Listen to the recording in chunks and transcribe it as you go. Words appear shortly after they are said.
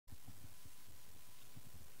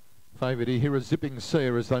Favourite here is Zipping Sea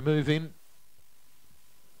as they move in.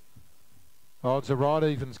 Odds are right,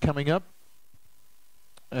 evens coming up.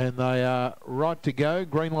 And they are right to go.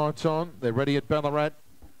 Green lights on. They're ready at Ballarat.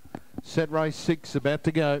 Set race 6, about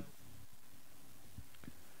to go.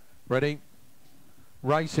 Ready.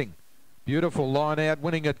 Racing. Beautiful line out,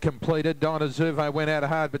 winning it completed. Dinah Zervo went out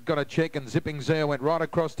hard but got a check, and Zipping Zeo went right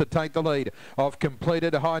across to take the lead. Of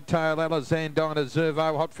completed, Hightail, Alazan, Dinah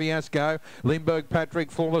Zervo, Hot Fiasco, Limburg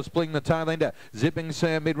Patrick, Flawless Bling, the tail ender. Zipping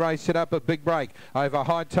Zeo mid-race set up a big break over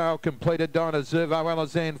Hightail, completed, Dinah Zervo,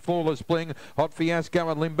 Alazan, Flawless Bling, Hot Fiasco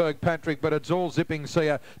and Limburg Patrick, but it's all Zipping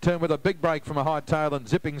Zeo. Turn with a big break from a Hightail, and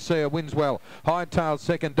Zipping Zeo wins well. Hightail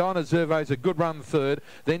second, Dinah Zervo's a good run third,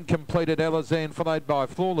 then completed Alazan, followed by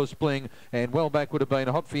Flawless Bling, and well back would have been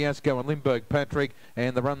Hot Fiasco and Limburg Patrick,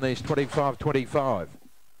 and the run there's 25-25.